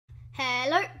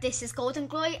Hello, this is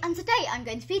GoldandGlory, and today I'm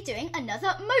going to be doing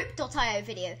another mope.io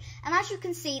video. And as you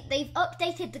can see, they've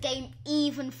updated the game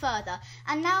even further.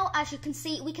 And now, as you can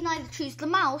see, we can either choose the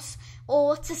mouse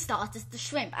or to start as the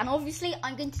shrimp. And obviously,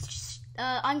 I'm going to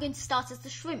start as the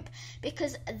shrimp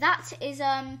because that is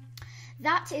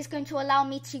going to allow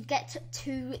me to get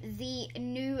to the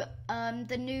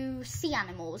new sea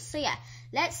animals. So yeah,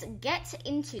 let's get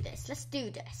into this. Let's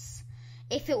do this.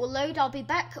 If it will load, I'll be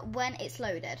back when it's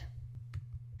loaded.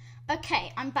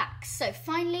 Okay, I'm back. So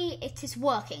finally it is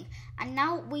working and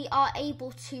now we are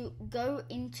able to go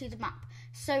into the map.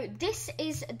 So this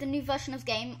is the new version of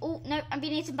the game. Oh no, I'm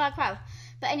being eaten by a crowd.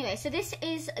 But anyway, so this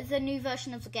is the new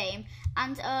version of the game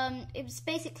and it was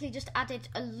basically just added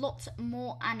a lot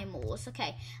more animals.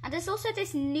 Okay, and there's also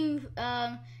this new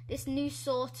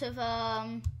sort of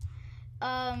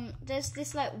there's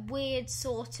this like weird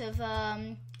sort of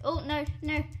oh no,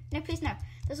 please no.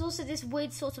 There's also this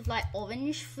weird sort of like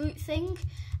orange fruit thing,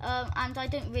 and I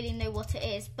don't really know what it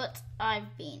is, but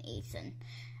I've been eaten.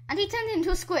 And he turned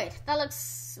into a squid. That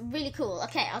looks really cool.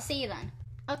 Okay, I'll see you then.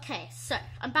 Okay, so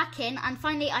I'm back in, and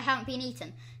finally I haven't been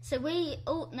eaten. So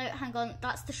oh no, hang on,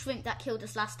 that's the shrimp that killed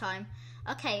us last time.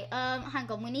 Okay,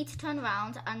 hang on, we need to turn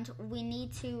around, and we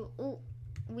need to, oh,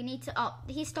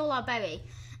 he stole our berry.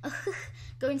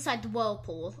 Go inside the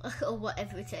whirlpool, or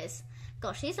whatever it is.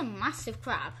 Gosh, he's a massive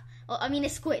crab. Oh, I mean a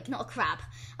squid, not a crab.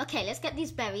 Okay, let's get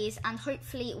these berries and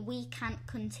hopefully we can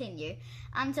continue.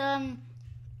 And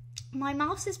my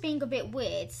mouse is being a bit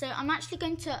weird, so I'm actually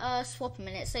going to swap a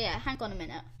minute. So yeah, hang on a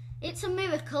minute. It's a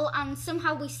miracle and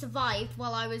somehow we survived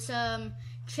while I was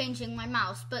changing my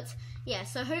mouse. But yeah,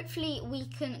 so hopefully we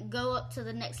can go up to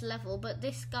the next level. But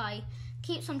this guy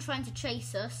keeps on trying to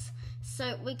chase us.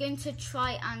 So we're going to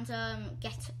try and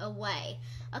get away.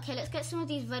 Okay, let's get some of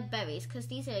these red berries because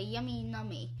these are yummy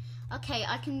nummy. Okay,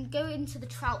 I can go into the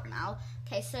trout now.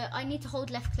 Okay, so I need to hold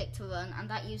left click to run and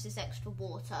that uses extra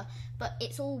water, but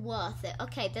it's all worth it.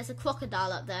 Okay, there's a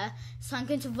crocodile up there, so I'm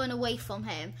going to run away from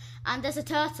him. And there's a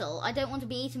turtle. I don't want to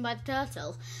be eaten by the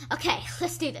turtle. Okay,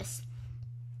 let's do this.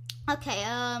 Okay,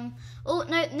 oh,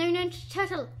 no,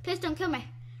 turtle, please don't kill me.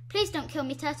 Please don't kill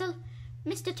me, turtle.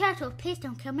 Mr. Turtle, please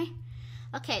don't kill me.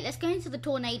 Okay, let's go into the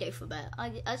tornado for a bit. I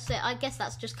guess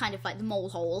that's just kind of like the mole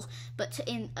hole, but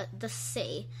in the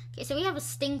sea. Okay, so we have a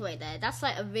stingray there. That's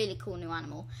like a really cool new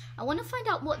animal. I want to find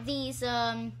out what these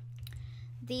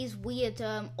weird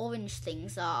orange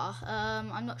things are.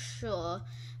 I'm not sure.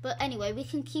 But anyway, we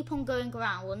can keep on going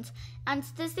around. And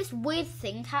there's this weird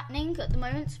thing happening at the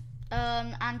moment.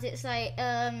 And it's like,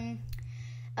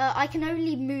 I can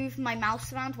only move my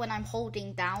mouse around when I'm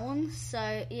holding down.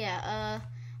 So yeah,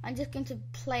 I'm just going to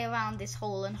play around this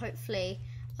hole and hopefully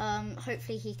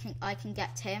I can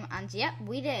get him. And yep,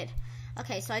 we did.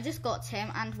 Okay, so I just got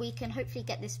him and we can hopefully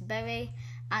get this berry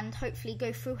and hopefully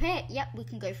go through here. Yep, we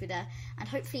can go through there and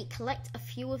hopefully collect a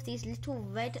few of these little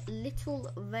red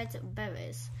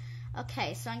berries.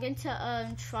 Okay, so I'm going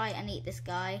to try and eat this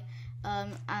guy.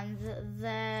 And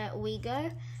there we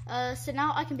go. So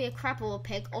now I can be a crab or a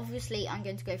pig. Obviously I'm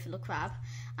going to go for the crab.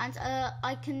 And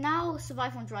I can now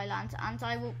survive on dry land and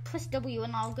I will press W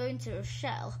and I'll go into a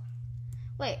shell.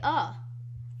 Wait,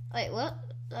 wait, what?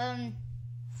 Oh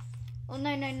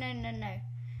no.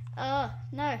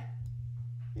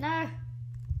 No!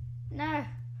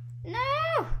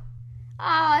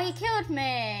 Oh, he killed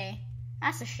me.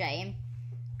 That's a shame.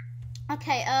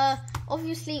 Okay,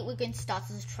 obviously we're going to start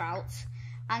as a trout,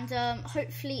 and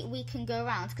hopefully we can go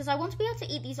around, because I want to be able to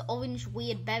eat these orange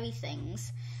weird berry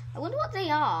things. I wonder what they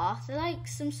are. They're like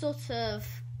some sort of,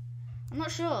 I'm not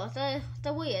sure,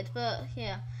 they're weird, but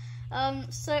yeah.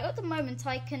 So at the moment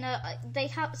I can,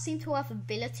 they seem to have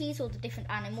abilities, all the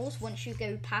different animals, once you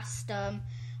go past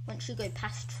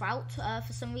trout,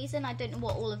 for some reason. I don't know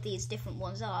what all of these different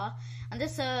ones are. And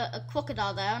there's a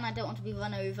crocodile there, and I don't want to be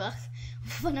run over.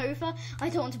 I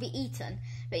don't want to be eaten.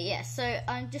 But yeah, so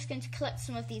I'm just going to collect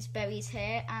some of these berries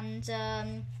here, and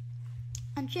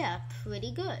yeah,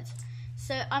 pretty good.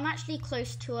 So I'm actually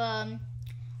close to, I'm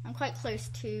quite close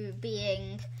to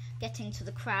getting to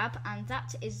the crab, and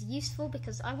that is useful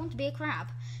because I want to be a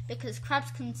crab, because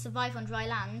crabs can survive on dry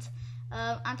land.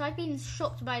 And I've been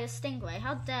shocked by the stingray.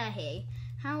 How dare he?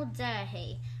 How dare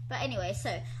he? But anyway,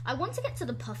 so I want to get to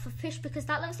the pufferfish because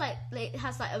that looks like it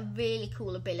has like a really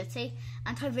cool ability,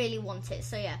 and I really want it.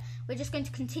 So yeah, we're just going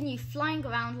to continue flying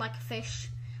around like a fish.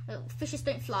 Well, fishes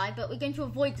don't fly, but we're going to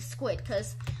avoid the squid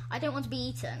because I don't want to be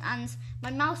eaten. And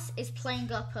my mouse is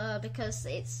playing up because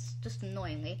it's just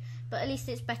annoying me. But at least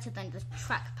it's better than the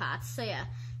trackpad. So yeah,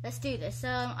 let's do this.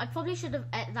 I probably should have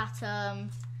ate that.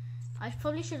 I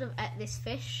probably should have ate this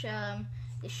fish,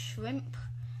 this shrimp.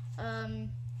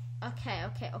 Okay.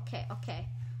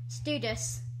 Let's do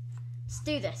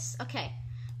this. Okay,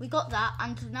 we got that,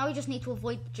 and now we just need to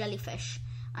avoid the jellyfish.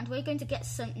 And we're going to get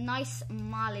some nice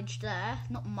mileage there.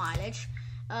 Not mileage.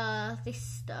 This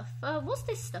stuff. What's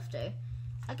this stuff do?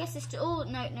 I guess it's... Oh,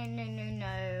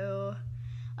 no.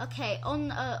 Okay, on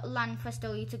land, press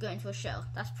W to go into a shell.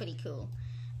 That's pretty cool.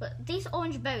 But these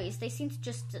orange berries, they seem to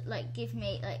just, like, give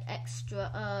me, like, extra,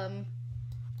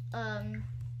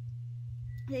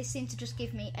 they seem to just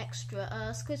give me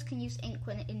extra. Squids can use ink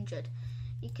when injured.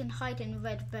 You can hide in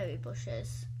red berry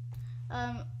bushes.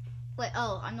 Wait,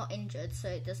 oh, I'm not injured, so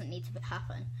it doesn't need to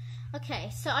happen. Okay,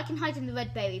 so I can hide in the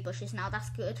red berry bushes now. That's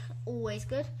good. Always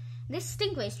good. This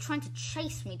stingray is trying to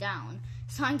chase me down,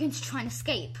 so I'm going to try and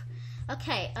escape.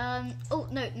 Okay, oh,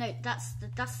 no, that's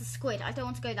the squid. I don't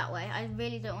want to go that way. I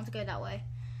really don't want to go that way.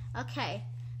 Okay,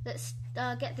 let's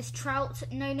get this trout.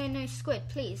 No, squid,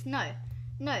 please. No,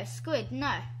 squid,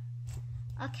 no.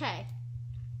 Okay,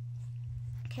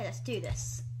 let's do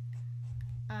this.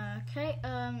 Okay,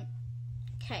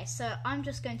 so I'm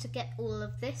just going to get all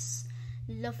of this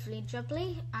lovely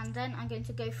jubbly, and then I'm going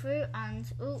to go through and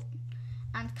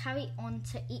carry on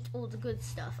to eat all the good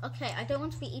stuff. Okay, I don't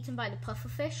want to be eaten by the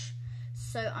pufferfish,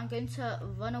 so I'm going to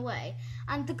run away.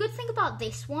 And the good thing about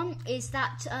this one is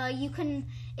that you can,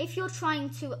 if you're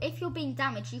being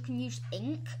damaged, you can use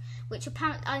ink, which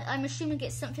apparently I'm assuming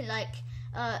it's something like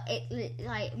it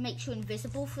like makes you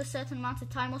invisible for a certain amount of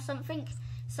time or something.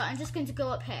 So I'm just going to go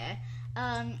up here,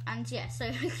 and yeah, so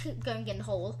going in the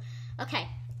hole. Okay,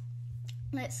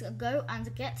 let's go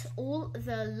and get all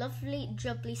the lovely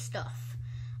jubbly stuff.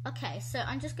 Okay, so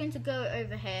I'm just going to go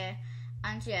over here,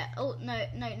 and yeah, oh, no,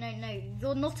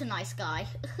 you're not a nice guy.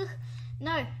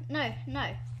 No,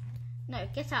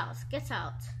 get out.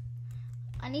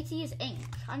 I need to use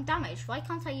ink. I'm damaged, why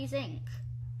can't I use ink?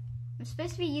 I'm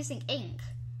supposed to be using ink.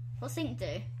 What's ink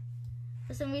do?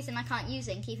 For some reason I can't use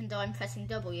ink even though I'm pressing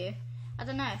W. I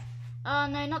don't know. Oh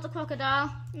no, not the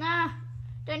crocodile. No,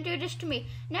 don't do this to me.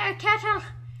 No, turtle,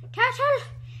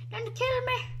 don't kill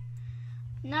me.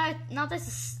 No, now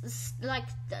there's like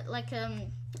a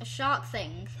shark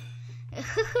thing.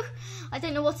 I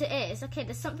don't know what it is. Okay,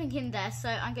 there's something in there, so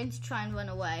I'm going to try and run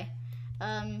away.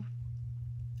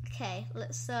 Okay,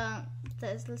 let's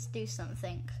do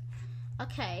something.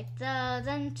 Okay,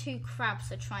 then two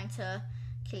crabs are trying to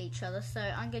kill each other, so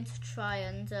I'm going to try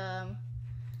and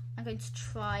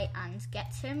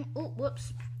get him. Oh,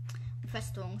 whoops! I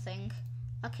pressed the wrong thing.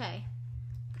 Okay,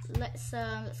 let's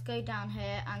go down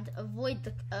here and avoid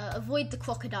the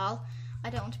crocodile. I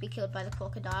don't want to be killed by the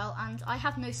crocodile, and I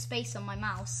have no space on my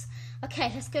mouse.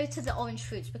 Okay, let's go to the orange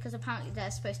fruits because apparently they're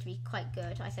supposed to be quite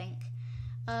good, I think.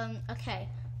 Okay,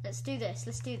 let's do this.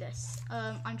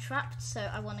 I'm trapped, so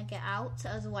I want to get out,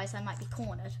 otherwise I might be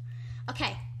cornered.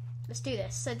 Okay, let's do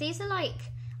this. So these are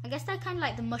like, I guess they're kind of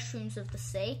like the mushrooms of the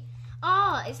sea.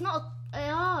 Oh, it's not.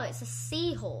 It's a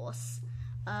seahorse.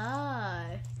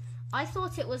 Oh, I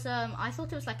thought it was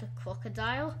like a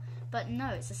crocodile, but no,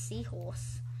 it's a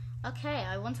seahorse. Okay,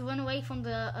 I want to run away from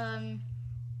the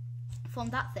from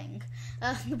that thing,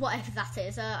 whatever that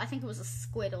is. I think it was a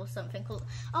squid or something called.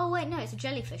 Oh wait, no, it's a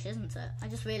jellyfish, isn't it? I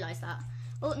just realised that.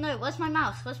 Oh no, where's my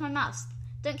mouse?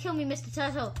 Don't kill me, Mr.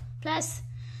 Turtle, please.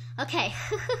 Okay,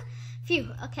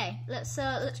 phew. Okay, let's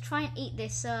try and eat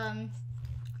this.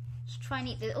 Let's try and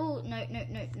eat this. Oh no,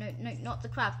 not the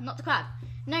crab. No,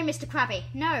 Mr. Krabby,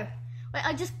 no. Wait,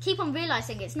 I just keep on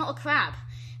realising it's not a crab.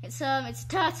 It's a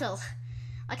turtle.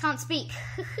 I can't speak.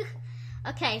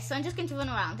 Okay, so I'm just going to run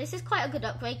around. This is quite a good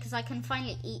upgrade because I can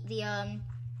finally eat the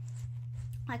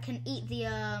I can eat the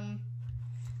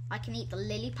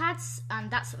lily pads,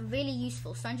 and that's really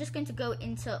useful. So I'm just going to go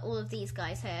into all of these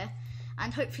guys here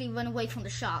and hopefully run away from the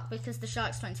shark because the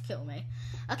shark's trying to kill me.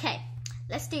 Okay,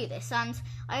 let's do this, and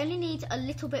I only need a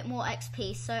little bit more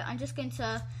XP, so I'm just going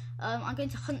to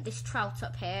hunt this trout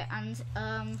up here, and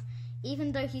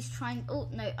even though he's trying, oh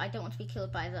no, I don't want to be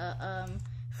killed by the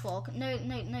frog. No,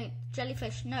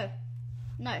 jellyfish, no.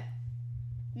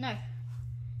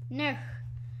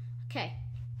 Okay.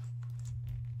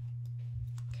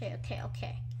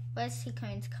 Where's he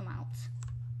going to come out?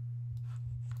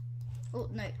 Oh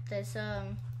no, there's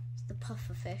the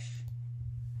pufferfish.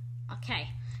 Okay,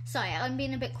 sorry, I'm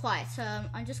being a bit quiet.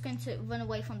 I'm just going to run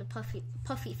away from the puffy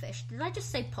fish. Did I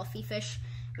just say puffy fish?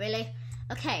 Really?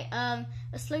 Okay, a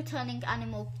slow turning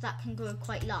animal that can grow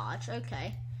quite large.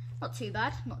 Okay, not too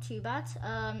bad.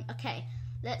 Okay,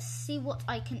 let's see what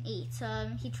I can eat.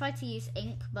 He tried to use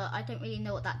ink, but I don't really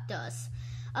know what that does.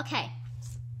 Okay,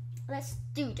 let's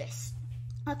do this.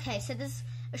 Okay, so there's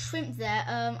a shrimp there.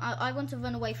 I want to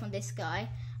run away from this guy.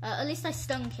 At least I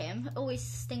stung him. Always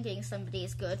stinging somebody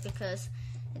is good because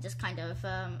it just kind of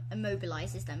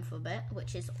immobilizes them for a bit,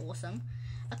 which is awesome.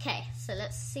 Okay, so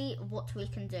let's see what we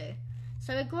can do.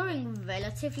 So we're growing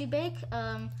relatively big.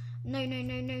 No.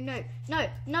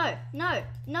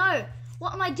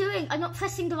 What am I doing? I'm not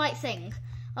pressing the right thing.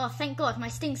 Oh, thank God, my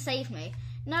sting saved me.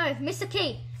 No, Mr.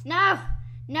 Key. No.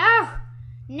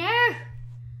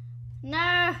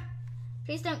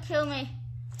 Please don't kill me.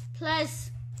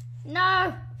 Please.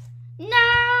 No.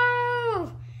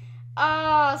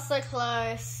 Oh, so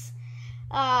close.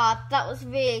 Ah, that was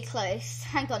really close.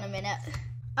 Hang on a minute.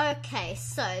 Okay,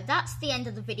 so that's the end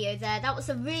of the video there. That was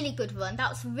a really good run. That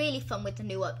was really fun with the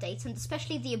new update, and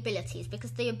especially the abilities,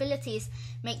 because the abilities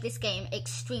make this game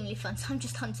extremely fun. So I'm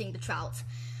just hunting the trout.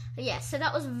 But yeah, so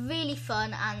that was really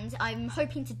fun, and I'm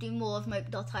hoping to do more of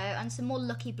Mope.io and some more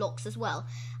lucky blocks as well,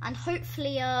 and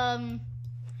hopefully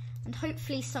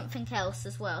something else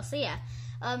as well. So yeah,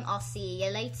 I'll see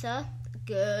you later.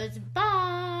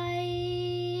 Goodbye.